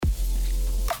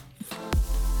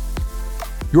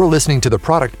You're listening to the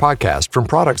Product Podcast from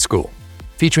Product School,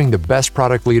 featuring the best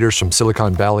product leaders from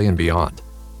Silicon Valley and beyond.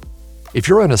 If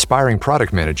you're an aspiring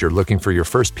product manager looking for your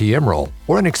first PM role,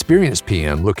 or an experienced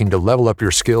PM looking to level up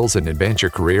your skills and advance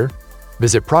your career,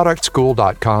 visit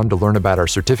productschool.com to learn about our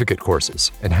certificate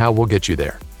courses and how we'll get you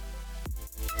there.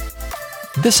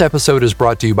 This episode is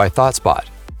brought to you by ThoughtSpot,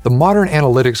 the modern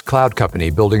analytics cloud company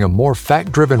building a more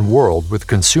fact-driven world with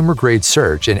consumer-grade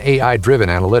search and AI-driven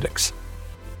analytics.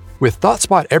 With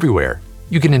ThoughtSpot everywhere,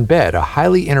 you can embed a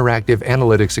highly interactive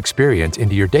analytics experience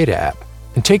into your data app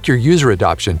and take your user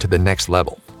adoption to the next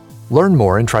level. Learn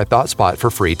more and try ThoughtSpot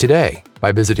for free today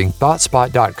by visiting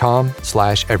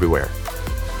thoughtspot.com/everywhere.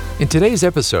 In today's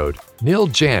episode, Nils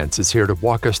Janse is here to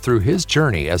walk us through his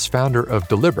journey as founder of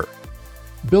Delibr.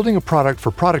 Building a product for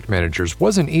product managers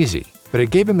wasn't easy, but it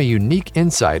gave him a unique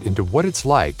insight into what it's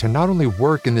like to not only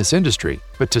work in this industry,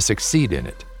 but to succeed in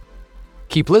it.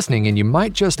 Keep listening and you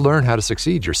might just learn how to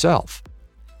succeed yourself.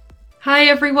 Hi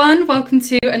everyone, welcome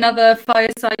to another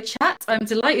Fireside chat. I'm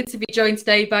delighted to be joined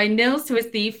today by Nils, who is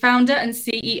the founder and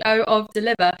CEO of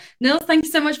Delibr. Nils, thank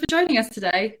you so much for joining us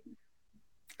today.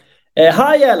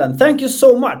 Hi Ellen, thank you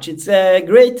so much. It's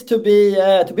great to be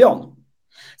on.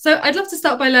 So I'd love to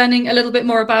start by learning a little bit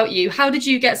more about you. How did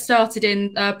you get started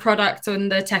in product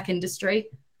and the tech industry?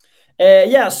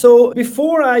 So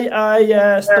before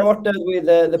I started with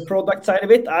the product side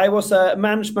of it, I was a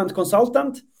management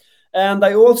consultant, and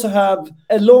I also have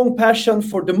a long passion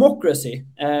for democracy.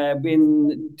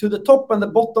 Been to the top and the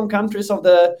bottom countries of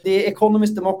the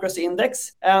Economist Democracy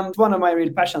Index, and one of my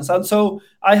real passions. And so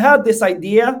I had this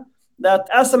idea that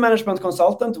as a management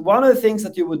consultant, one of the things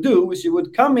that you would do is you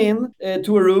would come in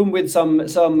to a room with some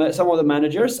of the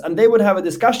managers, and they would have a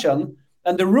discussion.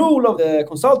 And the role of the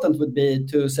consultant would be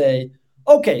to say,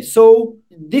 okay, so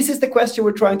this is the question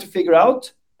we're trying to figure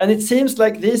out. And it seems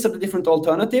like these are the different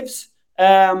alternatives.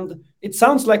 And it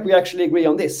sounds like we actually agree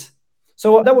on this.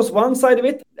 So that was one side of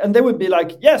it. And they would be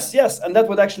like, yes. And that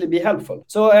would actually be helpful.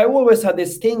 So I always had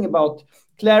this thing about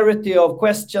clarity of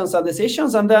questions and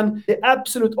decisions. And then the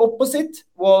absolute opposite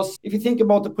was, if you think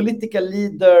about the political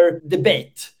leader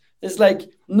debate, it's like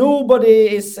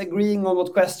nobody is agreeing on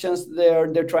what questions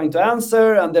they're trying to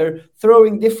answer, and they're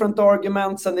throwing different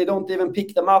arguments and they don't even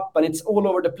pick them up, and it's all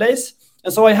over the place.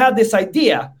 And so I had this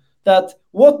idea that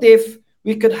what if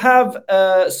we could have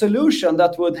a solution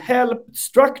that would help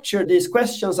structure these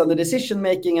questions and the decision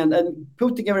making and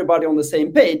putting everybody on the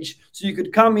same page, so you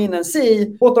could come in and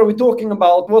see what are we talking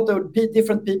about, what are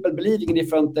different people believing in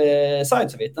different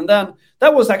sides of it. And then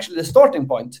that was actually the starting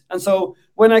point. And so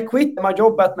when I quit my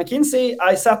job at McKinsey,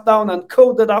 I sat down and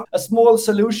coded up a small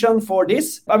solution for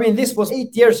this. I mean, this was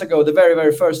 8 years ago, the very,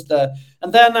 very first.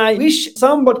 And then I wish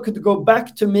somebody could go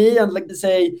back to me and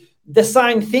say,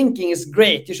 design thinking is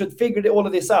great. You should figure all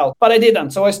of this out. But I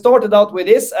didn't. So I started out with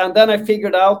this. And then I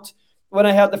figured out when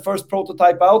I had the first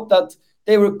prototype out that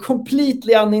they were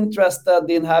completely uninterested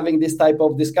in having this type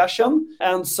of discussion.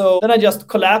 And so then I just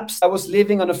collapsed. I was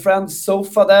living on a friend's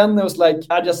sofa then. It was like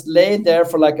I just laid there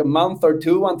for like a month or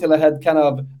two until I had kind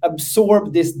of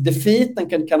absorbed this defeat and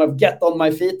can kind of get on my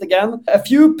feet again. A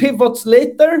few pivots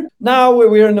later, now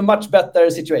we're in a much better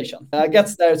situation. I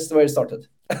guess that's where it started.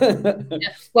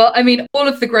 Yeah. Well, I mean, all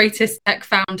of the greatest tech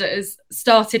founders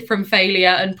started from failure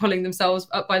and pulling themselves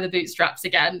up by the bootstraps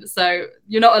again. So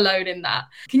you're not alone in that.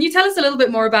 Can you tell us a little bit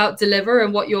more about Delibr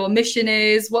and what your mission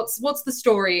is? What's the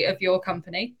story of your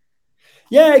company?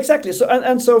 Yeah, exactly. So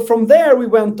and so from there we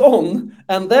went on,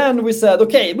 and then we said,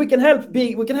 okay, we can help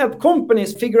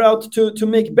companies figure out to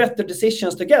make better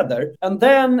decisions together. And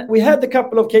then we had a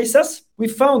couple of cases. We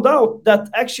found out that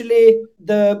actually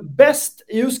the best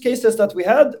use cases that we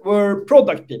had were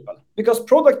product people, because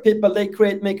product people, they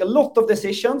make a lot of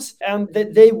decisions, and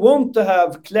they want to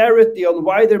have clarity on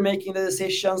why they're making the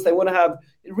decisions. They want to have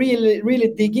really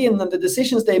dig in on the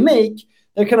decisions they make.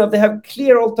 They have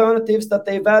clear alternatives that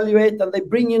they evaluate, and they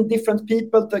bring in different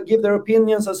people to give their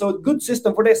opinions. And so a good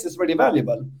system for this is really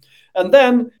valuable. And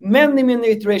then many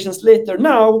iterations later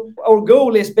now, our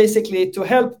goal is basically to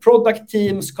help product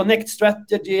teams connect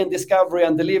strategy and discovery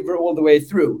and deliver all the way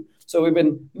through. So we've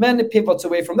been many pivots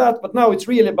away from that, but now it's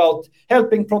really about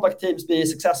helping product teams be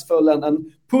successful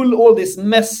and pull all this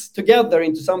mess together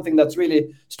into something that's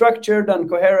really structured and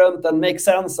coherent and makes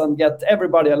sense and get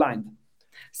everybody aligned.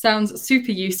 Sounds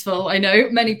super useful. I know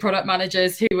many product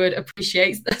managers who would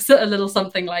appreciate a little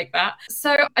something like that.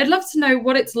 So I'd love to know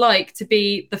what it's like to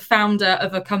be the founder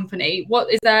of a company.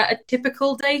 Is there a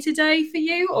typical day-to-day for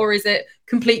you, or is it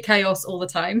complete chaos all the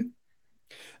time?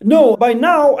 No, by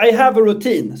now I have a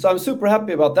routine, so I'm super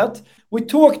happy about that. We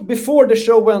talked before the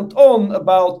show went on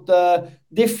about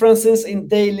differences in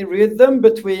daily rhythm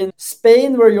between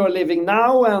Spain, where you're living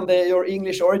now, and your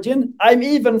English origin. I'm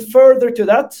even further to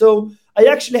that. So I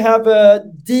actually have a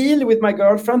deal with my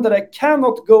girlfriend that I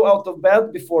cannot go out of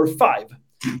bed before 5.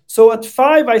 So at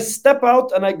 5, I step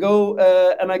out and I go,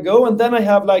 and then I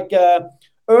have like a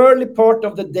early part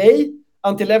of the day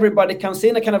until everybody comes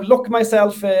in. I kind of lock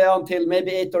myself until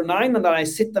maybe 8 or 9, and then I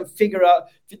sit and figure out,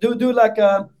 do like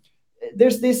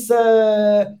there's this,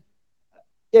 I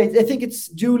think it's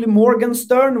Julie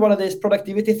Morgenstern, one of these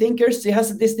productivity thinkers. She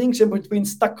has a distinction between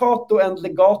staccato and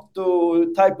legato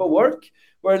type of work,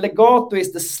 where legato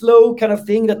is the slow kind of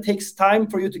thing that takes time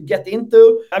for you to get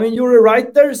into. I mean, you're a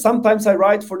writer. Sometimes I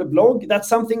write for the blog. That's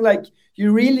something like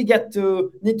you really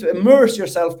need to immerse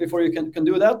yourself before you can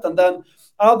do that. And then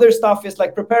other stuff is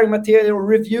like preparing material,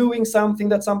 reviewing something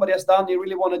that somebody has done. You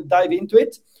really want to dive into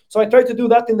it. So I try to do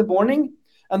that in the morning.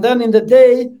 And then in the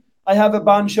day, I have a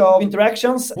bunch of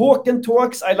interactions, walk and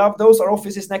talks. I love those. Our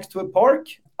office is next to a park.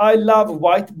 I love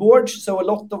whiteboards, so a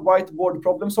lot of whiteboard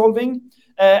problem solving.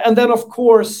 And then, of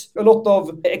course, a lot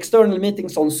of external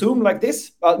meetings on Zoom like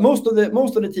this. Most of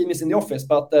the team is in the office,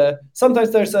 but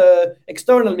sometimes there's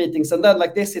external meetings, and then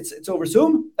like this, it's over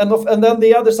Zoom. And then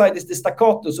the other side is the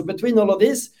staccato. So between all of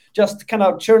these, just kind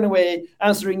of churn away,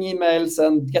 answering emails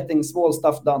and getting small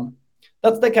stuff done.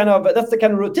 That's the kind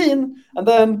of routine. And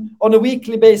then on a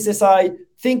weekly basis, I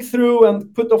think through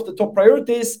and put off the top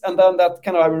priorities, and then that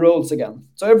kind of rolls again.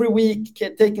 So every week,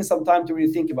 taking some time to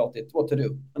really think about it, what to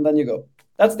do, and then you go.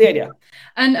 That's the idea.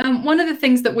 And one of the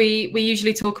things that we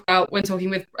usually talk about when talking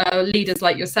with leaders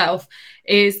like yourself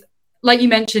is, like you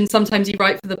mentioned, sometimes you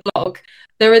write for the blog.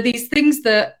 There are these things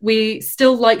that we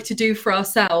still like to do for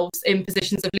ourselves in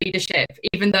positions of leadership,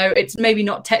 even though it's maybe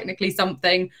not technically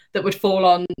something that would fall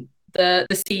on the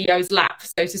CEO's lap,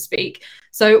 so to speak.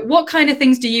 So what kind of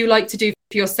things do you like to do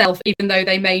for yourself, even though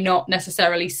they may not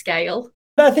necessarily scale?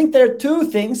 I think there are two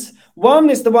things. One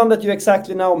is the one that you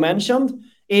exactly now mentioned,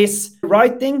 is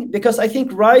writing, because I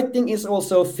think writing is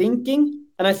also thinking.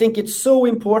 And I think it's so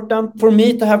important for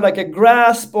me to have like a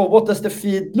grasp of what does the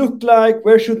feed look like,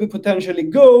 where should we potentially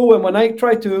go. And when I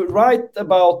try to write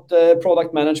about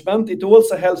product management, it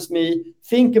also helps me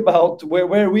think about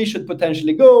where we should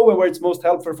potentially go and where it's most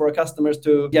helpful for our customers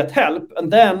to get help.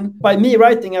 And then by me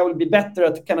writing, I will be better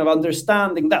at kind of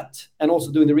understanding that and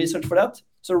also doing the research for that.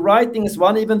 So writing is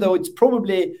one, even though it's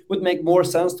probably would make more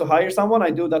sense to hire someone. I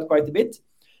do that quite a bit.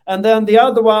 And then the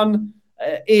other one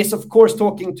is, of course,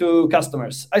 talking to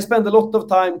customers. I spend a lot of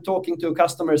time talking to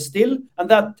customers still, and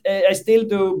that I still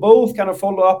do both kind of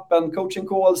follow-up and coaching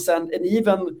calls and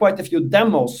even quite a few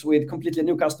demos with completely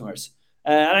new customers.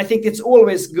 And I think it's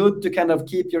always good to kind of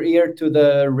keep your ear to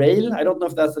the rail. I don't know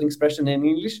if that's an expression in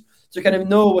English. So you kind of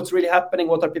know what's really happening,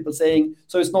 what are people saying.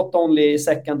 So it's not only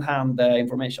second-hand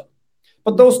information.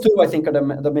 But those two, I think, are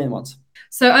the main ones.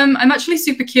 So I'm actually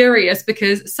super curious,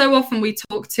 because so often we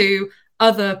talk to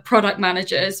other product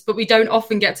managers, but we don't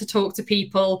often get to talk to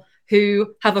people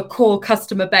who have a core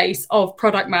customer base of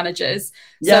product managers.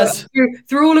 Yes. So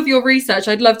through all of your research,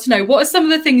 I'd love to know, what are some of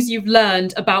the things you've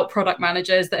learned about product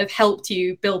managers that have helped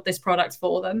you build this product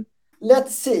for them?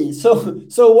 Let's see. So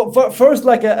first,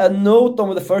 like a note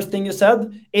on the first thing you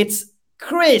said, it's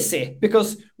crazy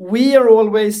because we are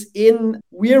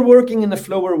working in a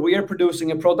flow where we are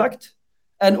producing a product,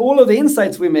 and all of the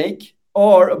insights we make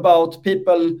are about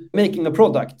people making a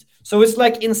product. So it's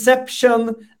like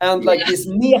inception and like this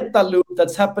meta loop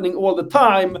that's happening all the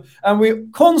time. And we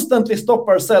constantly stop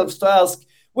ourselves to ask,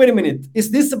 wait a minute,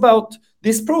 is this about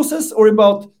this process or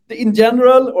about in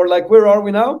general, or like where are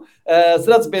we now? So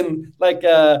that's been like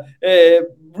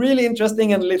really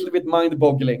interesting and a little bit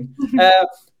mind-boggling.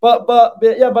 But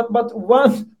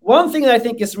one thing that I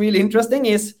think is really interesting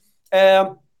is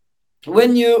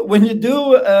when you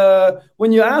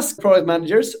ask product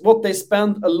managers what they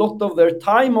spend a lot of their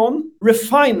time on,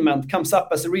 refinement comes up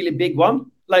as a really big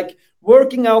one. Like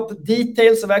working out the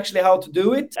details of actually how to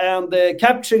do it, and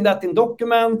capturing that in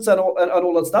documents and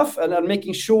all that stuff, and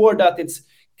making sure that it's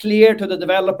clear to the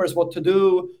developers what to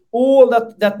do, all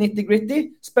that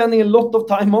nitty-gritty, spending a lot of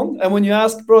time on. And when you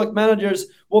ask product managers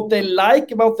what they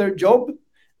like about their job,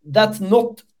 that's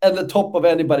not at the top of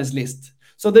anybody's list.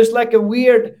 So there's like a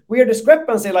weird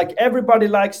discrepancy. Like everybody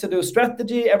likes to do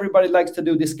strategy, everybody likes to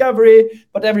do discovery,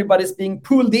 but everybody's being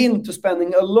pulled into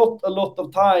spending a lot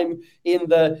of time in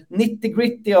the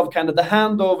nitty-gritty of kind of the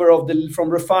handover from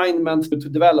refinement to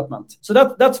development. So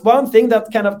that's one thing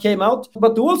that kind of came out.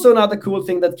 But also another cool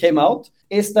thing that came out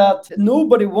is that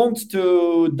nobody wants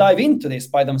to dive into this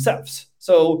by themselves.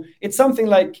 So it's something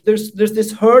like there's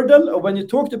this hurdle of when you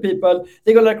talk to people,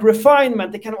 they go like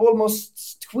refinement, they can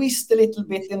almost twist a little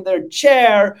bit in their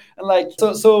chair, and like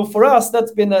so for us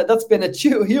that's been a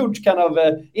huge kind of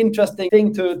interesting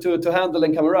thing to handle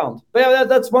and come around. But yeah,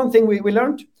 that's one thing we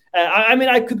learned. I mean,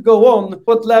 I could go on.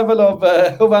 What level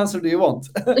of answer do you want?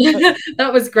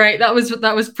 That was great. That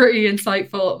was pretty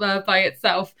insightful by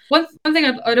itself. One thing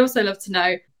I'd also love to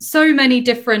know, so many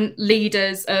different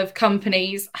leaders of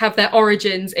companies have their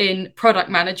origins in product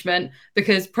management,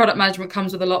 because product management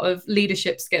comes with a lot of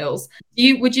leadership skills.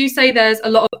 Would you say there's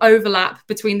a lot of overlap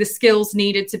between the skills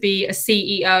needed to be a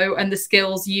CEO and the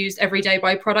skills used every day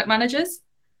by product managers?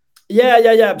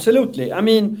 Yeah, absolutely. I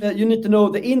mean, you need to know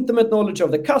the intimate knowledge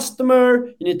of the customer.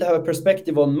 You need to have a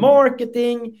perspective on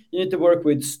marketing. You need to work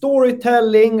with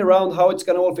storytelling around how it's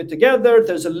going to all fit together.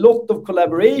 There's a lot of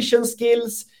collaboration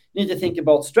skills. You need to think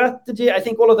about strategy. I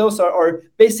think all of those are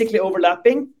basically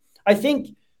overlapping. I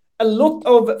think a lot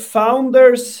of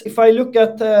founders, if I look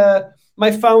at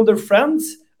my founder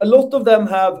friends, a lot of them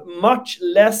have much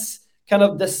less kind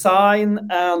of design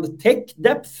and tech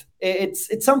depth.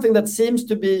 It's something that seems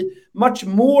to be much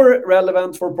more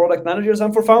relevant for product managers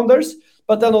and for founders.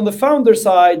 But then on the founder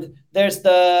side, there's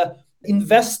the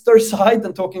investor side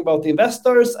and talking about the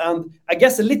investors, and I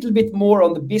guess a little bit more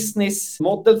on the business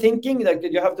model thinking. Like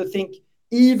you have to think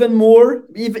even more,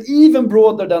 even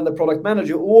broader than the product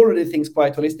manager who already thinks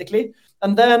quite holistically.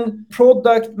 And then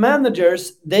product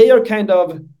managers, they are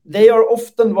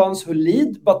often ones who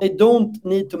lead, but they don't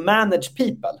need to manage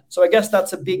people. So I guess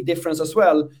that's a big difference as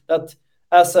well, that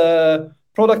as a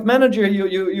product manager,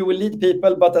 you will lead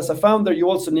people, but as a founder, you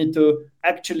also need to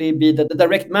actually be the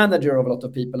direct manager of a lot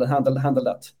of people and handle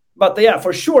that. But yeah,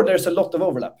 for sure, there's a lot of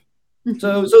overlap.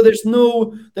 So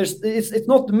it's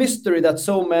not a mystery that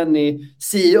so many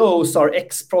CEOs are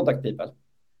ex-product people.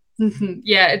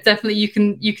 Yeah, it definitely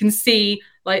you can see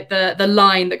like the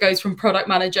line that goes from product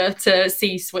manager to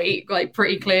C-suite like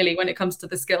pretty clearly when it comes to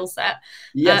the skill set.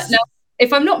 Yes. Now,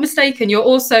 if I'm not mistaken, you're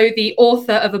also the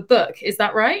author of a book. Is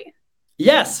that right?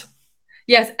 Yes.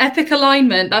 Yes, Epic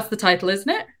Alignment. That's the title, isn't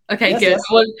it? Okay, yes, good. Yes.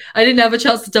 Well, I didn't have a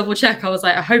chance to double check. I was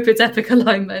like, I hope it's Epic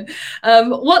Alignment.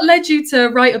 What led you to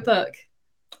write a book?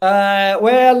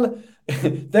 Well,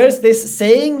 there's this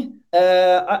saying.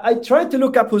 I tried to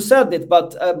look up who said it,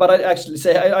 but I actually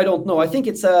say I don't know. I think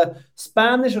it's a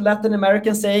Spanish or Latin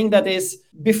American saying that is,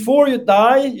 before you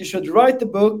die, you should write a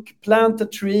book, plant a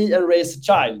tree, and raise a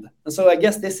child. And so I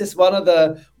guess this is one of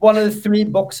the 3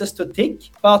 boxes to tick.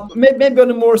 But maybe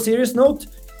on a more serious note.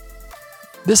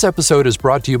 This episode is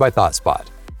brought to you by ThoughtSpot,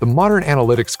 the modern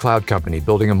analytics cloud company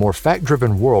building a more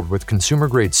fact-driven world with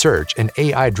consumer-grade search and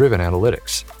AI-driven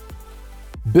analytics.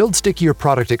 Build stickier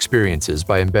product experiences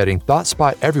by embedding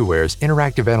ThoughtSpot Everywhere's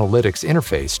interactive analytics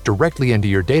interface directly into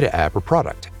your data app or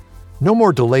product. No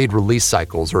more delayed release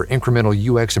cycles or incremental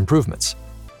UX improvements.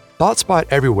 ThoughtSpot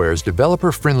Everywhere's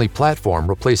developer-friendly platform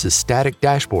replaces static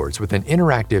dashboards with an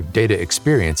interactive data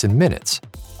experience in minutes,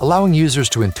 allowing users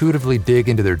to intuitively dig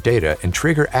into their data and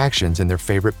trigger actions in their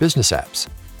favorite business apps.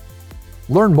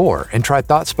 Learn more and try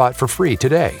ThoughtSpot for free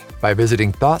today by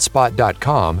visiting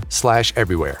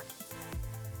thoughtspot.com/everywhere.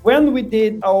 When we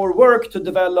did our work to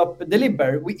develop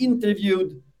Delibr, we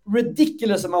interviewed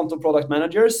ridiculous amount of product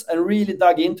managers and really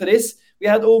dug into this. We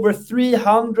had over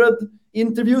 300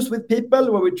 interviews with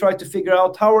people where we tried to figure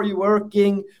out how are you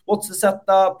working, what's the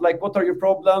setup, like what are your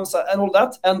problems and all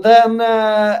that. And then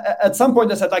at some point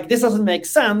I said, like, this doesn't make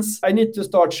sense. I need to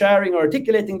start sharing or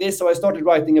articulating this. So I started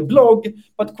writing a blog,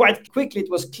 but quite quickly it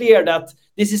was clear that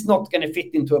this is not going to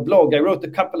fit into a blog. I wrote a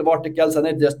couple of articles and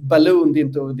it just ballooned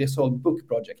into this whole book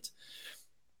project.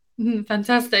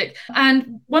 Fantastic.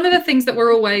 And one of the things that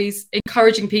we're always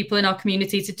encouraging people in our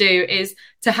community to do is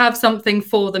to have something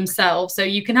for themselves. So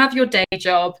you can have your day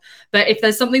job, but if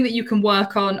there's something that you can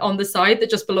work on the side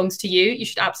that just belongs to you, you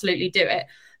should absolutely do it.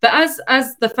 But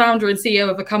as the founder and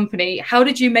CEO of a company, how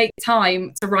did you make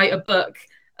time to write a book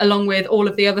along with all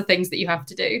of the other things that you have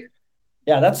to do?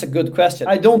 Yeah, that's a good question.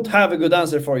 I don't have a good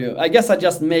answer for you. I guess I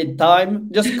just made time,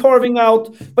 just carving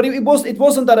out. But it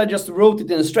wasn't that I just wrote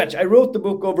it in a stretch. I wrote the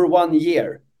book over 1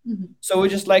 year. Mm-hmm. So we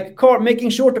just like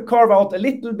making sure to carve out a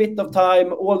little bit of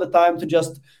time all the time to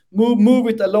just move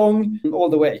it along all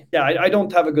the way. Yeah, I don't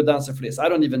have a good answer for this. I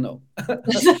don't even know.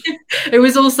 It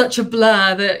was all such a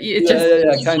blur that it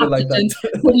just kind of like that.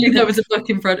 Suddenly there was a book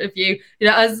in front of you. You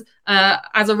know,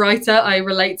 as a writer, I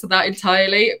relate to that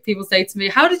entirely. People say to me,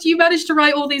 "How did you manage to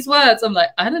write all these words?" I'm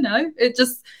like, I don't know. It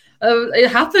just it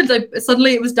happened.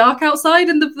 Suddenly it was dark outside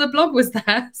and the blog was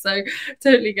there. So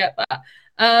totally get that.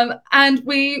 And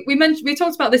we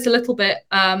talked about this a little bit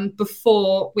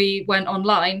before we went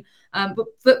online.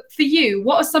 But for you,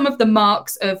 what are some of the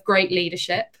marks of great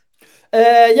leadership?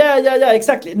 Yeah,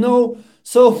 exactly. No,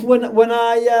 so when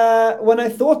I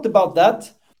thought about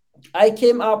that, I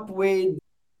came up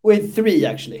with three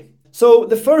actually. So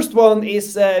the first one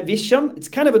is vision. It's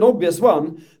kind of an obvious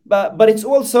one, but it's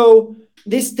also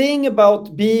this thing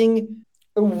about being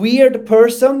a weird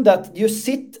person that you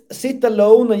sit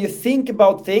alone and you think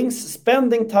about things,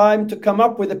 spending time to come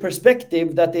up with a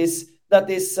perspective that is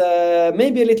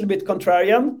maybe a little bit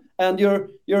contrarian, and you're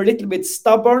a little bit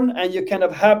stubborn, and you kind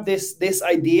of have this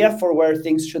idea for where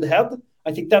things should head.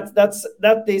 I think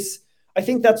I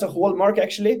think that's a hallmark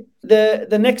actually.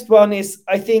 The next one is,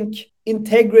 I think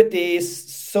integrity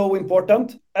is so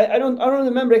important. I don't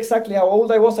remember exactly how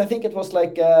old I was. I think it was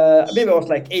like maybe I was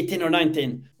like 18 or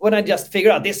 19 when I just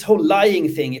figured out this whole lying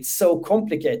thing. It's so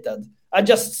complicated. I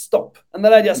just stop, and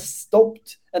then I just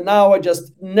stopped, and now I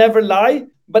just never lie.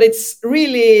 But it's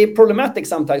really problematic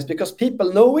sometimes because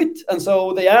people know it, and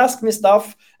so they ask me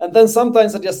stuff, and then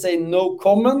sometimes I just say no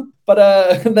comment.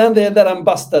 But then I'm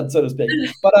busted, so to speak.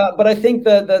 But I think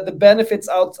the benefits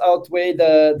outweigh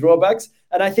the drawbacks,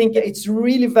 and I think it's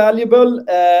really valuable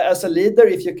as a leader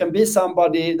if you can be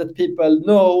somebody that people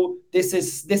know this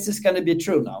is going to be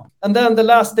true now. And then the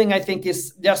last thing I think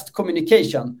is just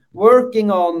communication,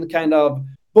 working on kind of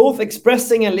both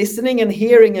expressing and listening and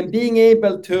hearing and being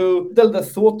able to tell the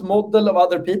thought model of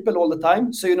other people all the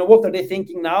time. So, what are they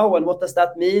thinking now and what does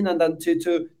that mean? And then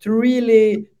to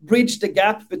really bridge the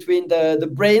gap between the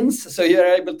brains. So you're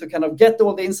able to kind of get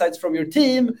all the insights from your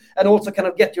team and also kind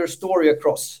of get your story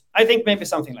across. I think maybe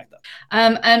something like that.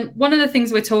 And one of the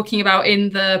things we're talking about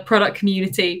in the product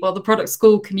community, well, the product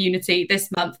school community this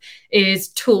month, is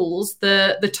tools,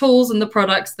 the tools and the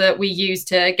products that we use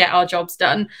to get our jobs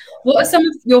done. What are some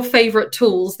of your favorite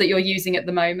tools that you're using at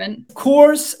the moment? Of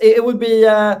course, it would be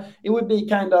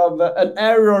kind of an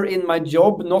error in my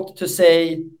job not to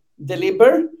say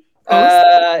Delibr.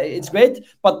 It's great.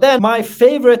 But then my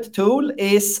favorite tool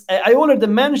is, I already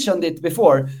mentioned it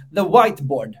before, the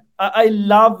whiteboard. I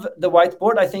love the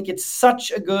whiteboard. I think it's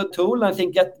such a good tool. I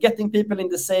think getting people in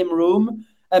the same room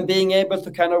and being able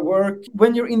to kind of work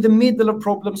when you're in the middle of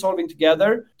problem solving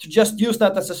together, to just use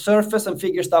that as a surface and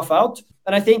figure stuff out.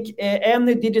 And I think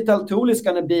any digital tool is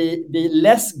going to be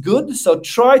less good. So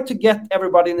try to get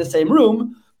everybody in the same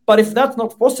room. But if that's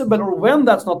not possible, or when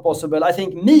that's not possible, I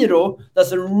think Miro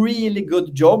does a really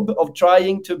good job of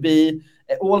trying to be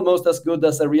almost as good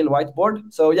as a real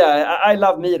whiteboard. So yeah, I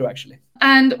love Miro actually.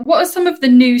 And what are some of the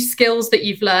new skills that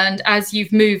you've learned as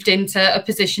you've moved into a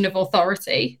position of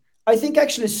authority? I think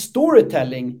actually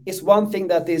storytelling is one thing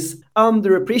that is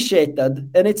underappreciated.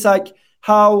 And it's like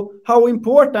how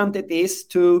important it is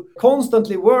to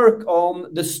constantly work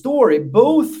on the story,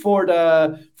 both for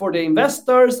the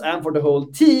investors and for the whole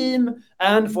team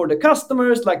and for the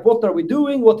customers. Like, what are we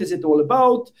doing? What is it all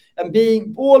about? And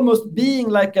being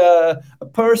like a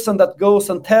person that goes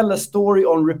and tell a story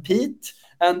on repeat.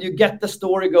 And you get the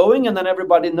story going, and then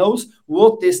everybody knows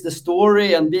what is the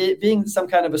story, and being some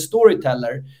kind of a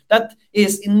storyteller. That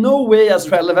is in no way as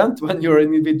relevant when you're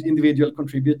an individual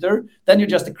contributor. Then you're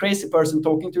just a crazy person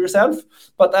talking to yourself.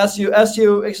 But as you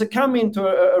come into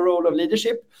a role of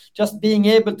leadership, just being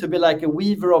able to be like a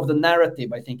weaver of the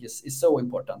narrative, I think is so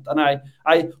important. And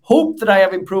I hope that I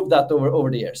have improved that over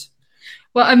the years.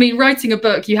 Well, I mean, writing a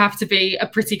book, you have to be a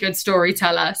pretty good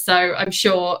storyteller. So I'm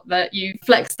sure that you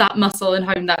flex that muscle and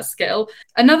hone that skill.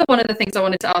 Another one of the things I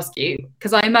wanted to ask you,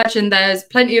 because I imagine there's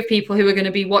plenty of people who are going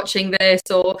to be watching this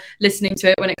or listening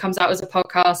to it when it comes out as a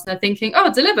podcast, and they're thinking, oh,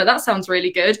 Delibr, that sounds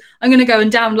really good. I'm going to go and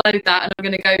download that, and I'm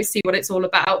going to go see what it's all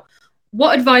about.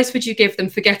 What advice would you give them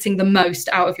for getting the most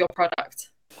out of your product?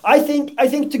 I think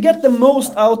to get the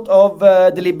most out of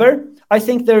Delibr, I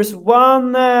think there's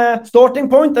one starting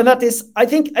point, and that is I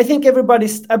think everybody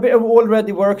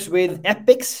already works with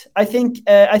epics. I think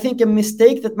a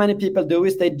mistake that many people do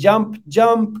is they jump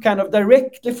kind of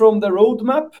directly from the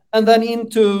roadmap and then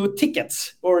into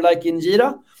tickets, or like in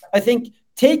Jira. I think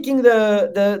taking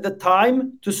the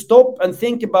time to stop and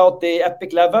think about the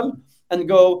epic level and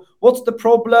go, what's the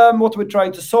problem? What we're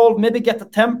trying to solve? Maybe get a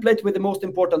template with the most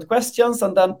important questions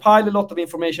and then pile a lot of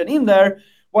information in there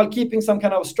while keeping some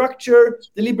kind of structure.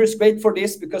 Delibr is great for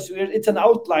this because it's an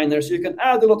outliner, so you can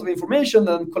add a lot of information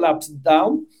and collapse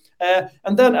down.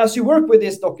 And then as you work with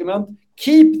this document,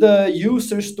 keep the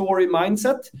user story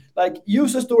mindset. Like,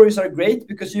 user stories are great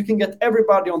because you can get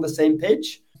everybody on the same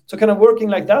page. So kind of working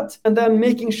like that, and then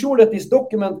making sure that this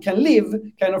document can live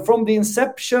kind of from the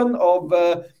inception of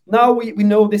now we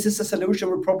know this is a solution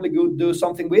we're probably going to do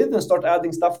something with and start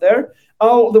adding stuff there,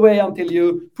 all the way until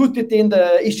you put it in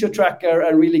the issue tracker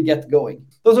and really get going.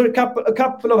 Those are a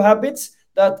couple of habits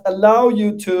that allow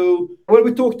you to, well,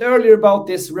 we talked earlier about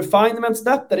this refinement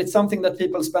step, that it's something that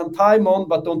people spend time on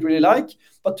but don't really like,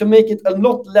 but to make it a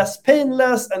lot less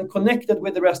painless and connected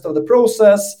with the rest of the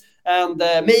process, and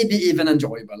maybe even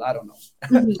enjoyable. I don't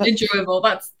know. Enjoyable.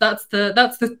 That's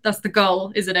the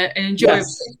goal, isn't it? An enjoyable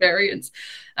experience.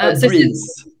 A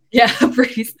breeze. A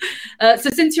breeze. So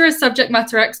since you're a subject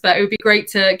matter expert, it would be great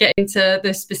to get into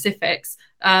the specifics.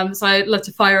 So I'd love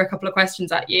to fire a couple of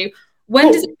questions at you.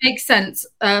 When does it make sense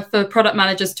for product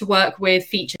managers to work with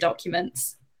feature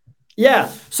documents?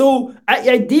 Yeah. So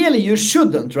ideally, you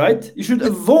shouldn't, right? You should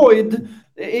avoid,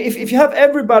 if you have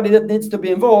everybody that needs to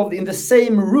be involved in the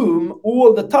same room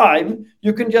all the time,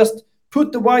 you can just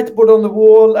put the whiteboard on the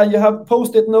wall and you have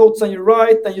post-it notes and you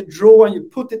write and you draw and you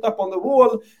put it up on the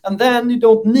wall, and then you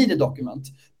don't need a document.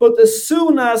 But as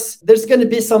soon as there's going to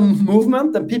be some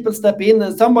movement and people step in,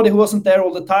 and somebody who wasn't there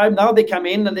all the time, now they come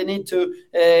in and they need to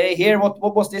hear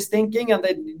what was this thinking, and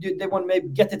they want to maybe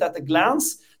get it at a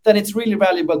glance, then it's really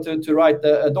valuable to write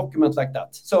a document like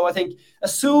that. So I think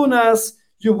as soon as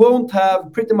you won't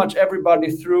have pretty much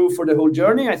everybody through for the whole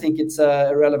journey, I think it's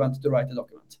relevant to write a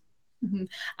document. Mm-hmm.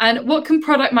 And what can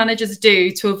product managers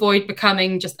do to avoid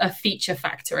becoming just a feature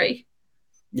factory?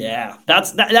 Yeah,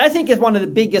 that I think is one of the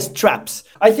biggest traps.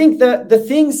 I think the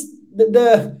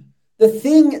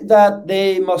thing that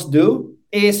they must do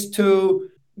is to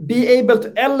be able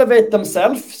to elevate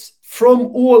themselves from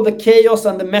all the chaos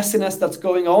and the messiness that's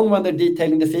going on when they're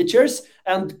detailing the features,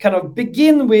 and kind of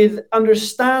begin with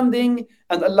understanding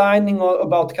and aligning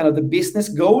about kind of the business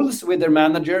goals with their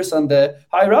managers and the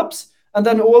higher ups. And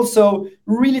then also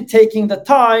really taking the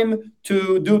time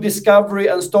to do discovery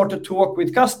and start to talk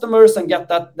with customers and get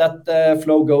that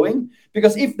flow going.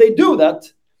 Because if they do that,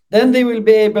 then they will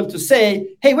be able to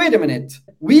say, hey, wait a minute,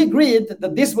 we agreed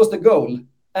that this was the goal.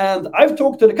 And I've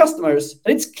talked to the customers,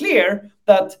 and it's clear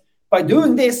that by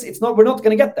doing this, we're not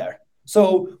going to get there.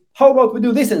 So how about we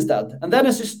do this instead? And then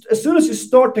as soon as you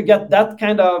start to get that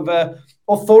kind of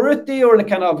authority, or the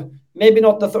kind of, maybe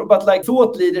not but like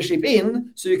thought leadership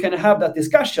in, so you can have that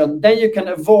discussion, then you can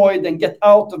avoid and get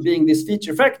out of being this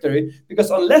feature factory. Because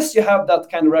unless you have that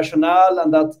kind of rationale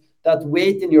and that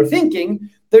weight in your thinking,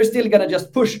 they're still going to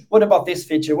just push, what about this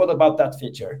feature? What about that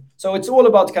feature? So it's all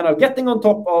about kind of getting on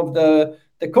top of the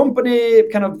company,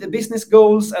 kind of the business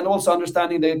goals, and also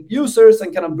understanding the users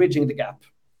and kind of bridging the gap.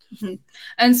 Mm-hmm.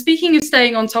 And speaking of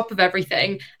staying on top of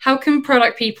everything, how can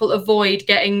product people avoid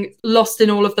getting lost in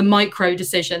all of the micro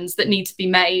decisions that need to be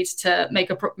made to make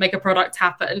a product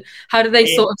happen? How do they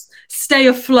sort of stay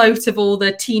afloat of all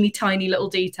the teeny tiny little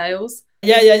details?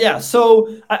 Yeah.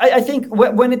 So I think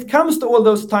when it comes to all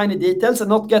those tiny details and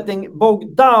not getting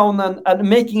bogged down and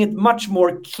making it much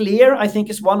more clear, I think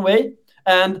is one way.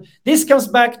 And this comes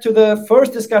back to the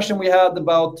first discussion we had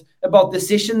about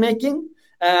decision making.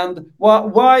 And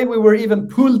why we were even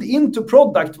pulled into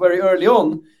product very early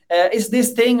on is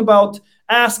this thing about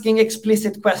asking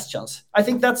explicit questions. I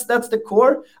think that's the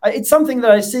core. It's something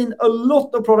that I've seen a lot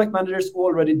of product managers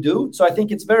already do. So I think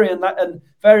it's very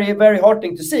very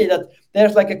heartening to see that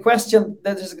there's like a question,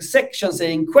 there's a section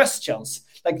saying questions.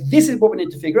 Like, this is what we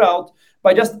need to figure out.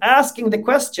 By just asking the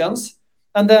questions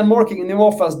and then marking them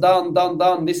off as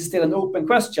done. This is still an open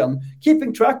question.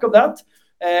 Keeping track of that,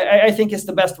 I think, is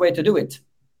the best way to do it.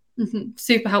 Mm-hmm.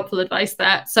 Super helpful advice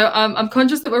there. So I'm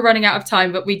conscious that we're running out of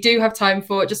time, but we do have time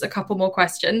for just a couple more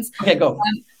questions. Okay, go.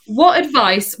 What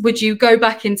advice would you go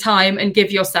back in time and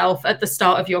give yourself at the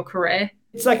start of your career?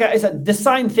 It's a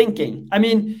design thinking. I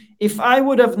mean, if I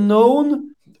would have known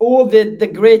all the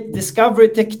great discovery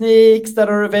techniques that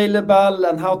are available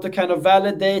and how to kind of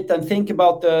validate and think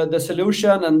about the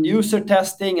solution and user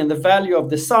testing and the value of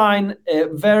design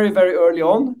very, very early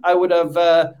on, I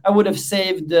would have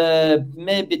saved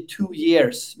maybe 2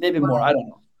 years, maybe more. I don't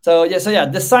know. So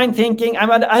design thinking.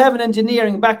 I have an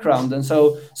engineering background, and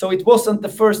so it wasn't the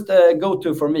first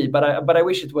go-to for me, but I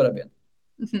wish it would have been.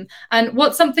 Mm-hmm. And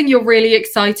what's something you're really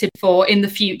excited for in the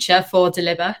future for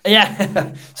Delibr?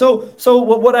 Yeah. So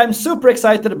what I'm super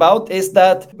excited about is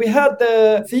that we had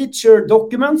the feature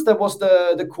documents that was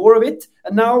the core of it.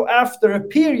 And now, after a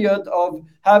period of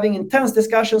having intense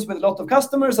discussions with a lot of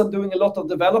customers and doing a lot of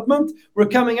development, we're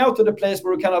coming out to the place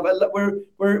where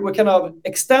we're kind of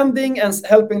extending and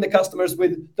helping the customers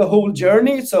with the whole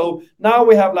journey. So now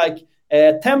we have like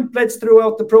templates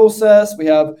throughout the process. We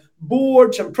have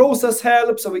boards and process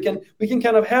help, so we can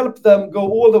kind of help them go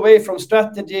all the way from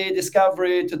strategy,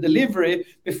 discovery to delivery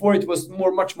before it was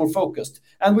much more focused.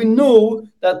 And we know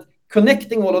that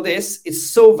connecting all of this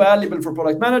is so valuable for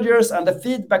product managers, and the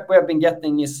feedback we have been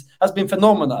getting has been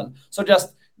phenomenal. So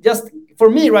just for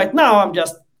me right now, I'm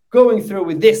just going through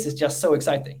with this is just so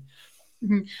exciting.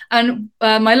 Mm-hmm. And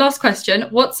my last question,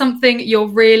 what's something you're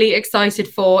really excited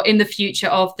for in the future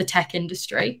of the tech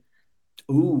industry?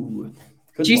 Ooh,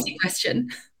 juicy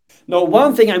question. No,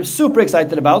 one thing I'm super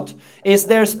excited about is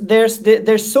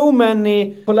there's so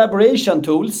many collaboration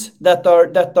tools that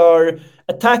are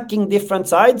attacking different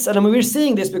sides. And I mean, we're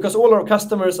seeing this because all our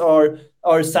customers are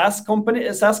SaaS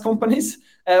companies,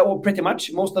 or pretty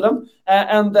much most of them.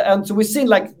 And so we've seen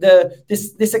like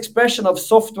this expression of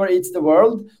software eats the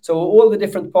world. So all the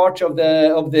different parts of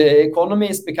the economy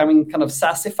is becoming kind of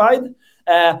SaaSified.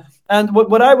 And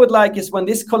what I would like is when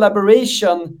this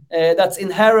collaboration that's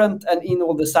inherent and in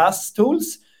all the SaaS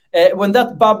tools, when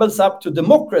that bubbles up to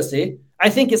democracy, I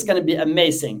think it's going to be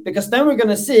amazing, because then we're going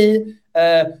to see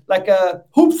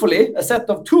hopefully a set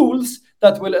of tools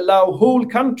that will allow whole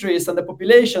countries and the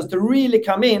populations to really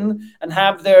come in and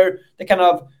have their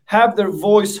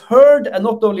voice heard, and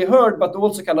not only heard but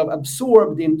also kind of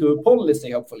absorbed into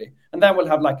policy, hopefully. And then we'll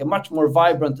have like a much more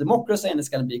vibrant democracy, and it's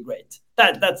going to be great.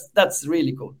 That's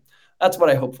really cool. That's what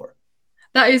I hope for.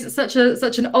 That is such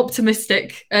an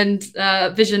optimistic and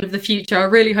vision of the future. I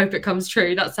really hope it comes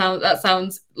true. That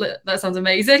sounds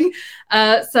amazing.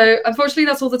 So unfortunately,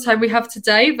 that's all the time we have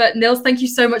today. But Nils, thank you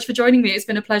so much for joining me. It's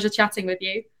been a pleasure chatting with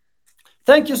you.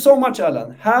 Thank you so much,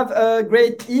 Ellen. Have a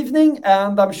great evening,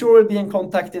 and I'm sure we'll be in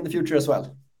contact in the future as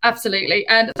well. Absolutely.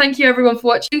 And thank you everyone for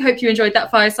watching. Hope you enjoyed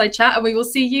that fireside chat, and we will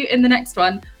see you in the next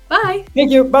one. Bye.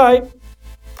 Thank you. Bye.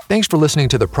 Thanks for listening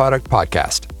to the Product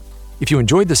Podcast. If you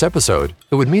enjoyed this episode,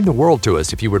 it would mean the world to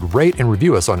us if you would rate and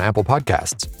review us on Apple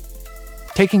Podcasts.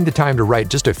 Taking the time to write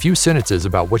just a few sentences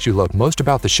about what you love most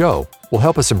about the show will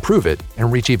help us improve it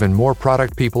and reach even more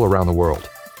product people around the world.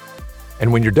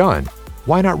 And when you're done,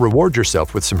 why not reward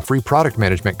yourself with some free product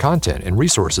management content and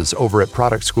resources over at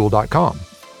productschool.com?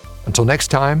 Until next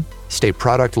time, stay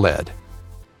product-led.